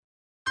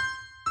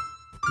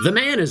The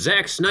man is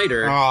Zack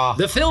Snyder.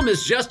 The film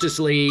is Justice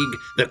League.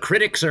 The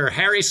critics are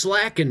Harry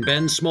Slack and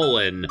Ben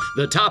Smolin.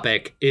 The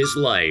topic is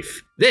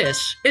life.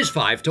 This is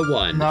 5 to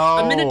 1,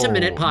 a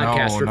minute-to-minute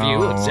podcast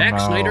review of Zack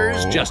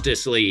Snyder's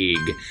Justice League.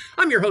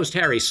 I'm your host,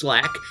 Harry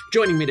Slack.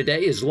 Joining me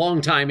today is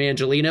longtime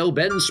Angelino,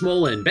 Ben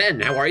Smolin.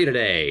 Ben, how are you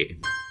today?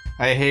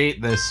 I hate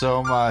this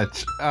so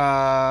much.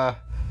 My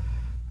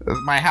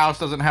house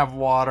doesn't have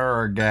water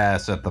or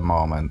gas at the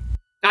moment.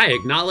 I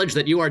acknowledge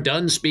that you are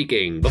done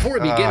speaking. Before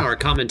we begin our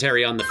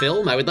commentary on the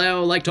film, I would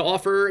now like to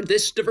offer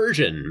this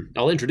diversion.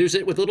 I'll introduce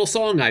it with a little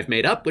song I've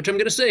made up, which I'm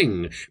going to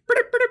sing.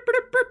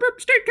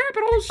 State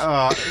capitals.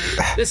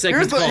 This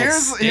segment's called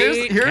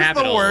State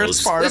Capitals. The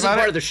worst part this about is part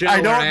it. of the show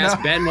where I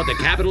ask Ben what the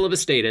capital of a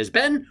state is.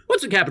 Ben,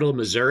 what's the capital of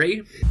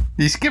Missouri?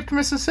 You skipped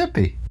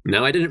Mississippi.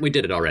 No, I didn't. We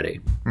did it already.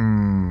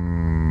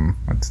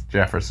 It's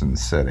Jefferson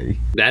City.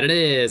 That it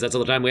is. That's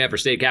all the time we have for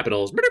state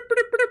capitals.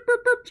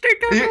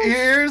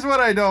 Here's what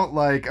I don't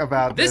like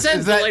about this. This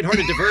ends the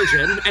lighthearted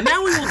diversion, and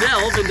now we will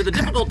delve into the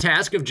difficult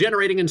task of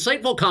generating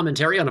insightful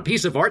commentary on a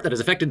piece of art that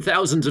has affected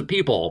thousands of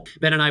people.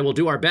 Ben and I will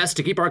do our best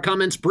to keep our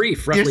comments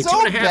brief, roughly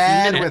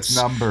 2.5 minutes. With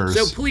numbers.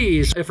 So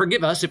please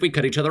forgive us if we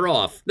cut each other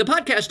off. The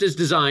podcast is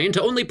designed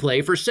to only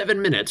play for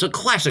 7 minutes, a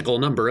classical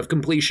number of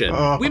completion.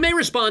 We may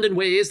respond in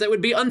ways that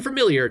would be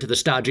unfamiliar to the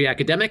stodgy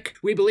academic.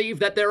 We believe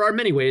that there are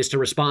many ways to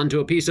respond to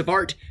a piece of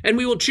art, and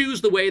we will choose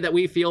the way that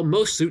we feel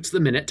most suits the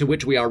minute to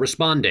which we are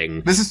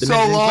responding. This is the so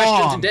minute long. in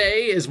question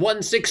today is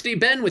 160.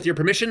 Ben, with your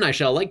permission, I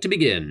shall like to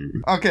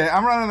begin. Okay,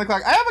 I'm running the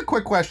clock. I have a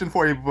quick question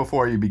for you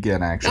before you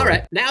begin, actually. All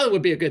right, now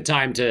would be a good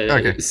time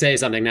to say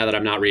something now that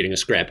I'm not reading a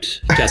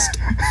script, just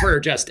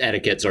for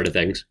etiquette sort of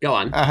things. Go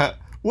on.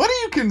 What do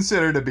you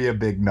consider to be a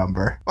big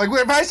number? Like,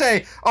 if I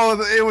say,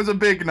 it was a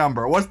big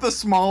number, what's the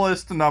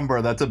smallest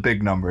number that's a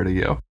big number to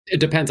you? It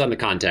depends on the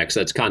context.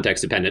 That's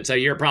context dependent. So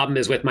your problem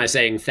is with my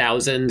saying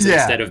thousands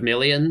instead of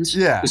millions?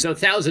 Yeah. So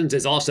thousands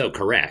is also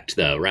correct,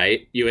 though,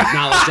 right? You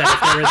acknowledge that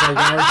if there is a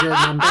larger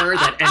number,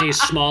 that any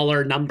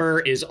smaller number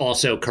is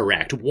also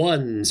correct.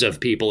 Ones of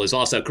people is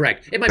also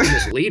correct. It might be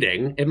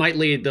misleading. It might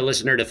lead the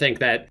listener to think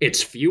that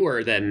it's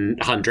fewer than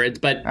hundreds,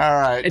 but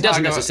all right, it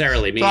doesn't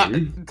necessarily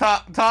mean.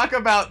 Talk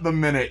about the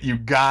minute, you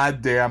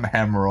goddamn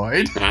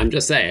hemorrhoid. I'm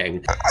just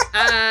saying.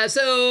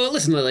 So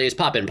listen, Lilies,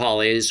 pop in,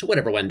 Pollies,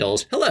 whatever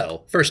Wendells.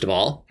 Hello. First of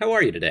all, how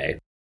are you today?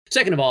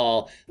 Second of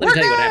all, let me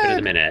tell you what happened in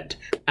a minute.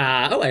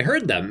 I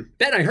heard them.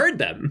 Ben, I heard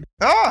them.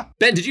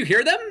 Ben, did you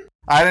hear them?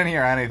 I didn't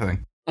hear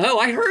anything. Oh,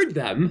 I heard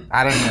them.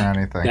 I didn't hear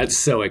anything. That's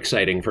so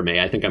exciting for me.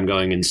 I think I'm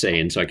going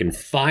insane, so I can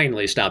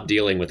finally stop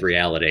dealing with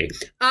reality.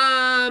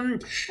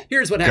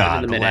 Here's what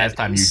happened in the minute. The last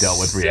time you dealt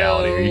with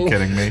reality, are you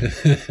kidding me?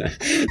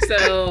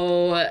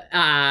 So,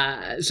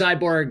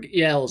 Cyborg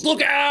yells,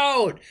 "Look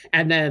out!"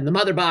 And then the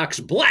mother box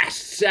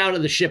blasts out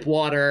of the ship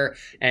water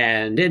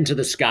and into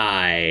the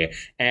sky.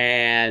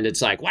 And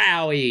it's like,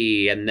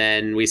 wowie. And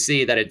then we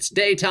see that it's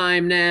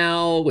daytime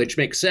now, which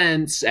makes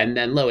sense. And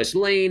then Lois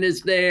Lane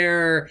is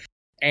there.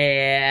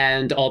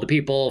 And all the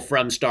people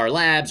from Star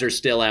Labs are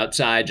still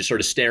outside just sort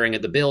of staring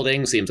at the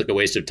building. Seems like a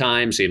waste of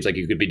time. Seems like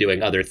you could be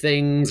doing other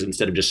things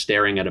instead of just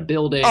staring at a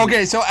building.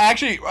 Okay, so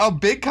actually, a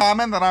big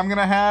comment that I'm going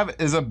to have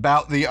is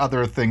about the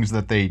other things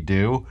that they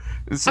do.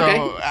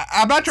 So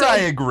I'm not sure I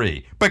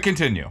agree, but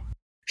continue.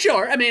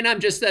 Sure. I mean,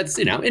 that's,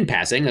 in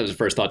passing. That was the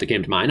first thought that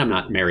came to mind. I'm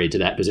not married to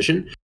that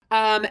position.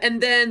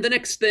 And then the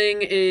next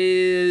thing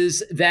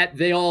is that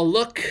they all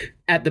look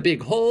at the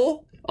big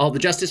hole. All the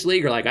Justice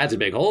League are like, that's a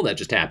big hole that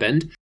just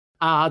happened.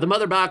 The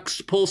mother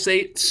box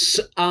pulsates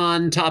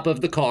on top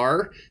of the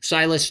car.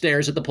 Silas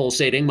stares at the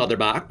pulsating mother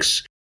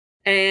box.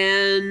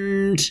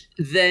 And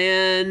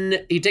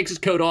then he takes his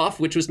coat off,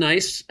 which was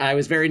nice. I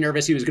was very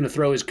nervous he was going to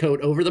throw his coat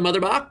over the mother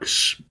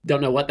box.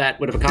 Don't know what that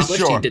would have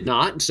accomplished. Sure. He did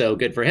not, so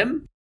good for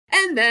him.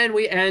 And then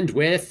we end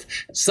with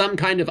some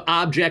kind of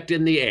object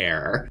in the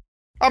air.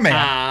 Oh,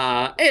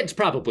 man. It's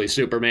probably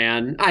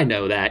Superman. I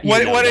know that.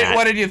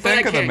 What did you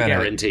think of the minute? I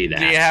can't guarantee that.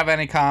 Do you have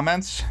any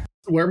comments?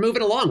 We're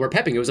moving along. We're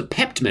pepping. It was a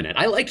pepped minute.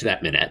 I liked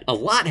that minute. A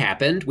lot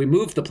happened. We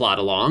moved the plot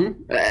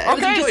along. It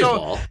was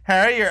enjoyable. So,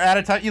 Harry, you're out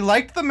of time. You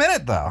liked the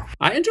minute, though.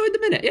 I enjoyed the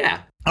minute,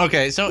 yeah.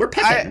 Okay, so we're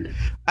pepping.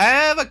 I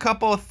have a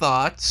couple of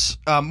thoughts.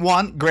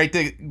 One, great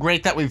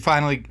that we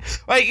finally,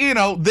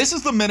 this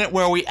is the minute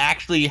where we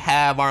actually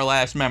have our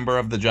last member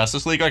of the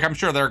Justice League. Like, I'm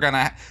sure there's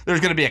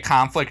gonna be a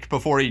conflict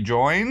before he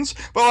joins,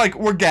 but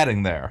we're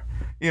getting there.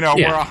 We're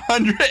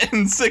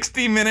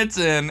 160 minutes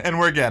in, and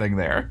we're getting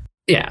there.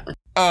 Yeah.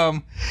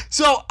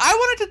 So I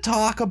wanted to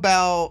talk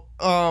about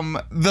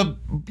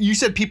you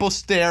said people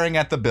staring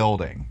at the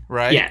building,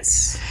 right?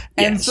 Yes.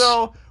 And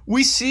so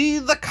we see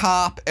the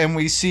cop and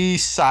we see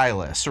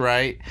Silas,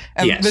 right?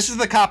 And this is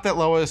the cop that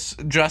Lois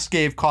just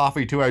gave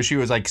coffee to as she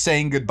was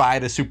saying goodbye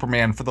to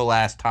Superman for the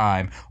last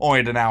time,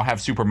 only to now have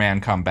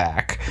Superman come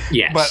back.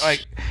 Yes.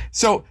 But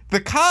so The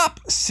cop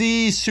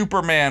sees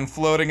Superman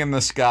floating in the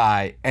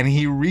sky, and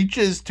he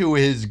reaches to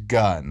his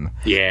gun.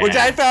 Yeah. Which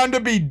I found to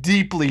be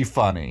deeply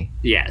funny.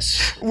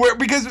 Yes.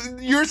 Because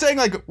you're saying,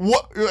 like,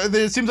 what?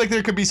 It seems like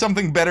there could be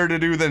something better to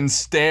do than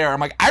stare. I'm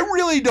like, I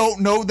really don't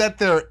know that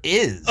there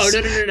is. Oh,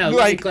 no.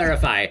 Let me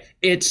clarify.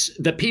 It's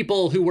the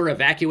people who were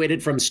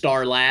evacuated from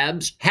Star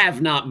Labs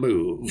have not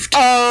moved.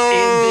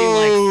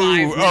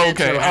 Oh, in the, 5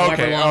 minutes or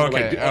however long.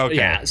 Okay.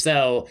 Yeah,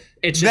 so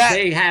it's just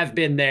they have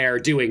been there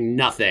doing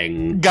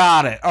nothing.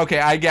 Got it. Okay,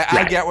 I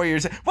get what you're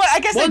saying. Well, I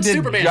guess Once they did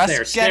Superman's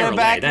just there, get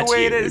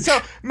evacuated. So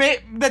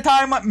the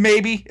time,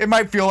 maybe it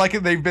might feel like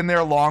they've been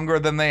there longer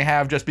than they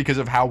have just because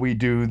of how we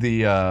do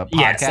the podcast.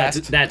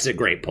 Yes, that's a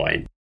great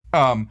point.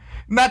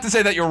 Not to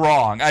say that you're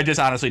wrong. I just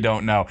honestly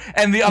don't know.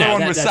 And the other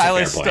one was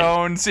Silas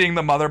Stone seeing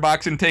the mother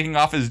box and taking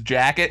off his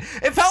jacket.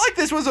 It felt like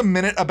this was a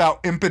minute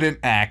about impotent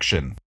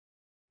action.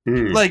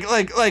 Like,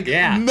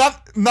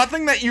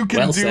 nothing that you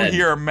can do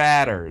here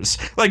matters.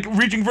 Like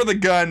reaching for the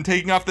gun,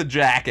 taking off the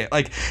jacket.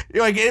 Like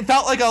it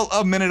felt like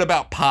a minute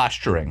about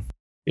posturing.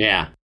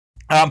 Yeah.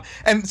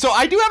 And so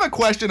I do have a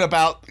question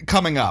about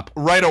coming up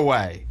right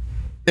away.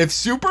 If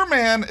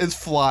Superman is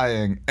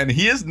flying and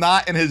he is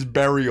not in his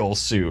burial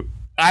suit,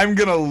 I'm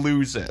gonna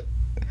lose it.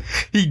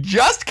 He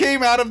just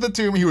came out of the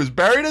tomb. He was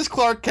buried as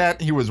Clark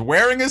Kent. He was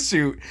wearing a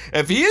suit.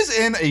 If he is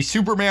in a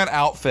Superman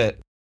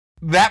outfit,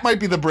 that might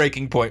be the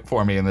breaking point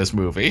for me in this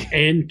movie.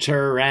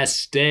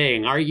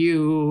 Interesting.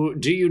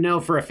 Do you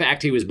know for a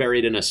fact he was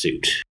buried in a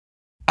suit?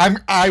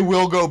 I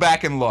will go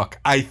back and look.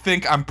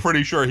 I'm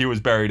pretty sure he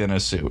was buried in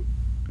a suit.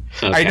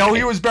 Okay. I know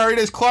he was buried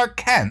as Clark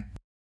Kent.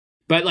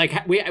 But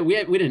like we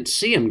didn't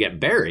see him get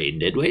buried,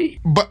 did we?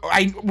 But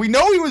we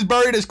know he was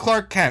buried as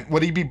Clark Kent.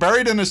 Would he be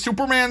buried in a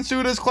Superman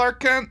suit as Clark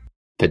Kent?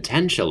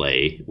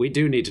 Potentially. We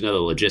do need to know the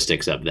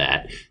logistics of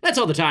that. That's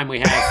all the time we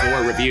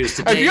have for reviews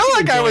today. I feel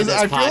like I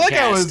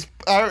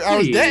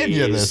was getting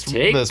you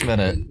this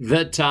minute.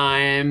 The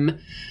time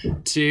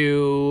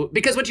to,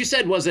 because what you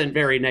said wasn't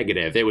very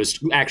negative. It was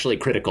actually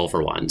critical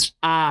for once.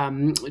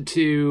 Damn.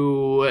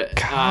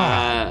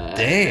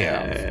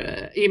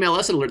 Email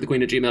us at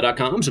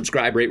alertthequeen@gmail.com.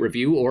 Subscribe, rate,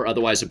 review, or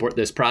otherwise support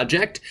this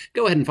project.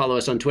 Go ahead and follow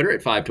us on Twitter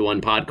at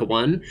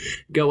 5to1podca1.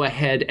 Go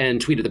ahead and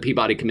tweet at the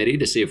Peabody Committee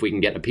to see if we can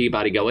get a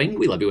Peabody going.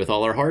 We love you with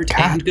all our heart,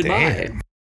 and goodbye. Damn.